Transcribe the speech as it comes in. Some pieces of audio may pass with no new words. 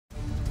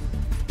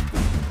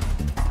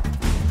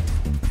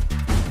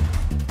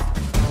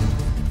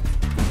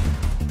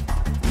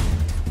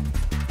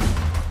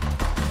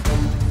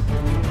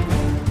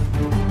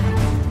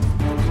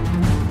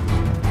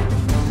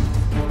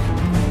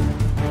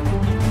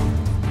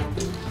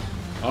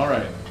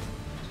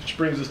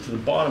brings us to the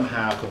bottom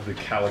half of the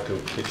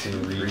Kalico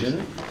Kitchen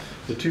Region.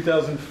 The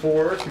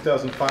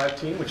 2004-2005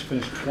 team, which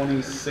finished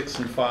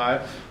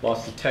 26-5,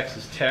 lost to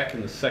Texas Tech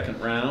in the second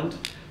round,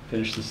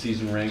 finished the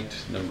season ranked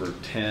number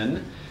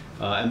 10.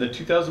 And the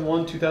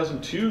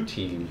 2001-2002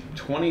 team,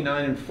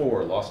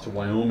 29-4, lost to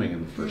Wyoming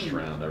in the first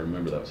round. I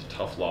remember that was a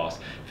tough loss.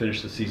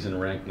 Finished the season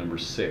ranked number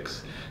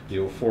 6. The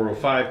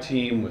 04-05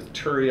 team with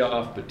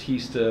Turioff,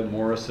 Batista,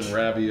 Morrison,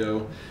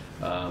 Ravio.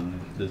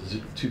 The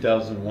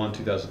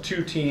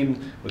 2001-2002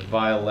 team with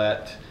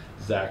Violette,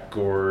 Zach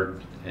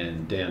Gord,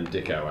 and Dan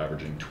Dickow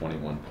averaging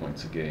 21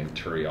 points a game.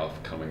 Turioff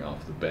coming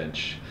off the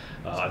bench.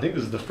 I think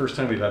this is the first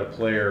time we've had a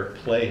player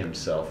play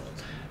himself.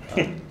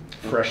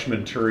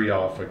 Freshman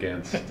Turioff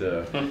against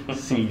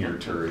senior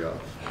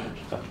Turioff.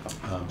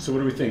 So what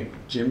do we think?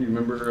 Jim, you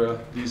remember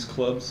these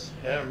clubs?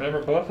 Yeah, I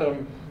remember both of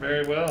them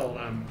very well.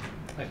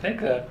 I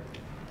think that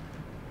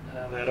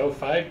that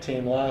 05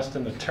 team lost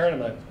in the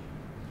tournament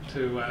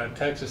to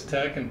Texas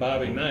Tech and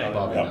Bobby Knight.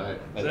 Bobby Knight.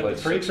 Was that the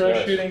free throw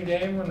shooting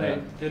game when they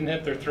didn't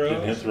hit their throws?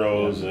 Didn't hit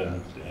throws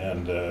and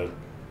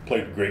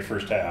played a great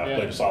first half,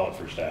 played a solid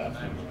first half.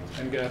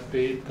 And got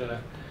beat.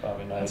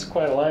 Bobby Knight. That's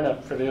quite a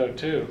lineup for the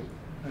 02.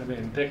 I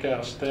mean,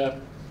 Dickow, Step,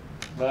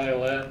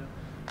 Violette,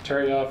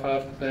 Turioff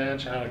off the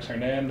bench, Alex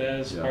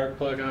Hernandez,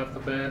 Sparkplug off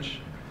the bench.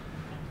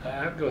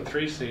 I'd go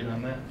 3 seed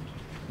on that.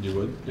 You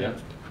would? Yeah.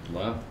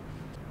 Wow.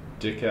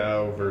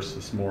 Dickow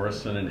versus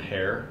Morrison and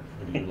Hare.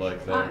 Would you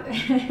like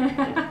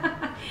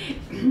that?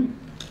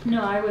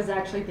 No, I was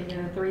actually thinking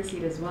a 3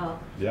 seed as well.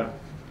 Yeah.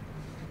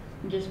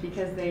 Just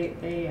because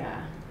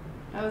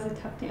that was a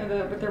tough team,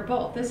 but they're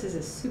both. This is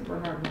a super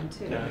hard one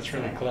too. Yeah, it's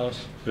really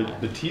close.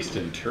 But Batista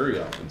and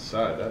Turioff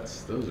inside.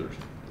 Those are.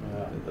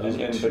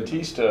 And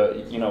Batista,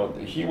 you know,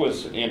 he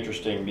was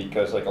interesting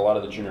because like a lot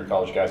of the junior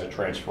college guys that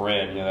transfer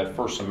in, you know, that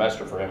first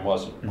semester for him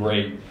wasn't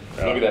great.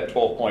 Look at that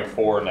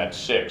 12.4 and that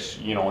 6.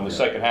 You know, in the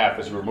second half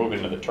as we were moving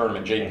into the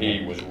tournament,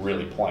 JP was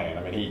really playing.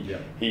 I mean,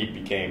 he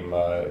became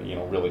you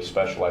know, really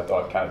special. I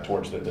thought kind of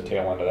towards the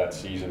tail end of that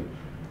season.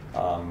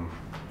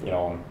 You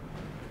know,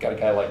 got a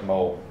guy like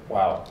Mo.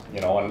 Wow.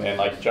 You know, and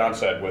like John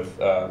said with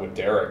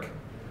Derek.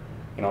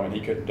 You know, I mean,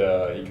 he could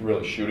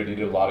really shoot it. He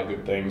did a lot of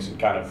good things and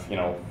kind of, you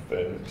know,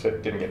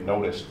 didn't get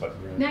noticed. But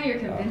now you're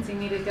convincing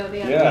me to go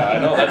the other way. Yeah, I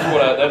know.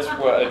 That's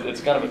what it's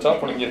kind of a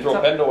tough one. You throw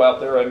Pendo out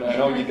there, and I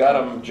know you got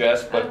him,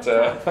 Jess, but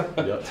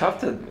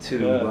tough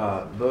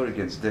to vote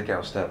against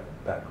Dickow Step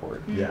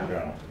backcourt.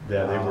 Yeah,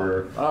 they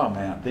were. Oh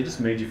man, they just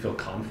made you feel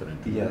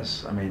confident.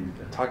 Yes, I mean,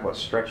 talk about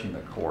stretching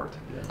the court.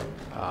 Yeah.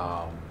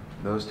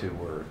 Those two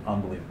were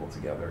unbelievable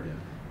together.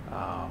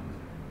 Yeah.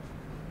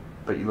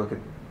 But you look at,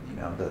 you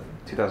know, the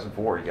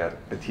 2004, you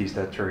got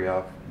Batista,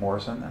 Turioff,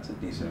 Morrison. That's a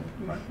decent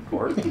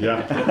court.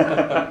 Yeah.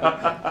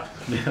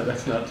 Yeah,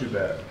 that's not too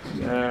bad.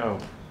 No.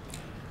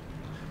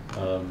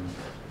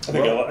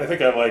 I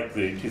think I like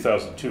the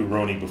 2002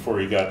 Roney before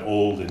he got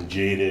old and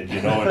jaded,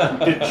 you know, and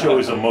didn't show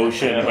his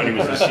emotion when he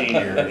was a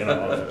senior, you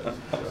know.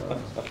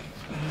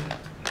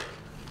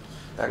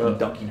 Back when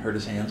dunking hurt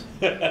his hands.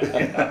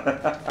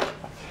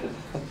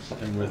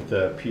 And with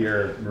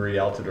Pierre-Marie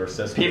Altidore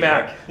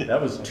PMAC. That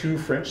was 2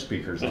 French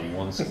speakers on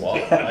one squad.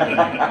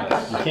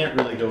 You can't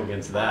really go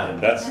against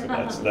that.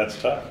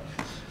 That's tough.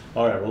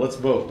 All right, well, let's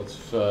vote.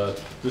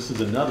 This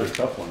is another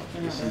tough one.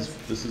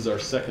 This is our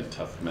second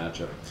tough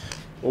matchup.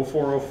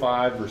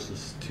 04-05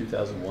 versus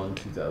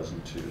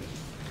 2001-2002. Did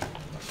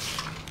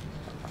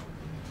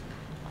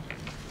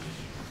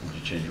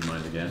you change your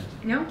mind again?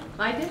 No,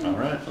 I didn't. All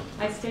right.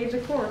 I stayed the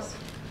course.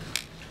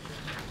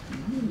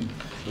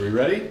 Are we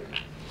ready?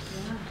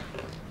 Yeah.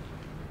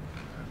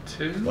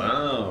 2.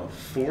 Wow,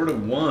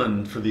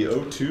 4-1 for the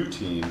 02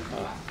 team. Is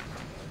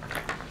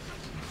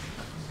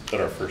that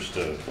our first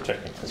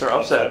technical? That's our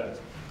upset.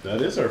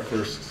 That is our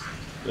first.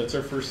 That's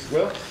our first.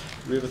 Well,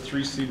 we have a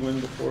 3 seed win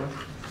before.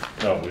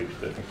 No, I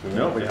think we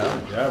No, we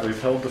haven't. Yeah,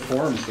 we've held the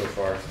form so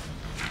far.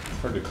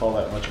 It's hard to call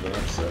that much of an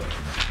upset.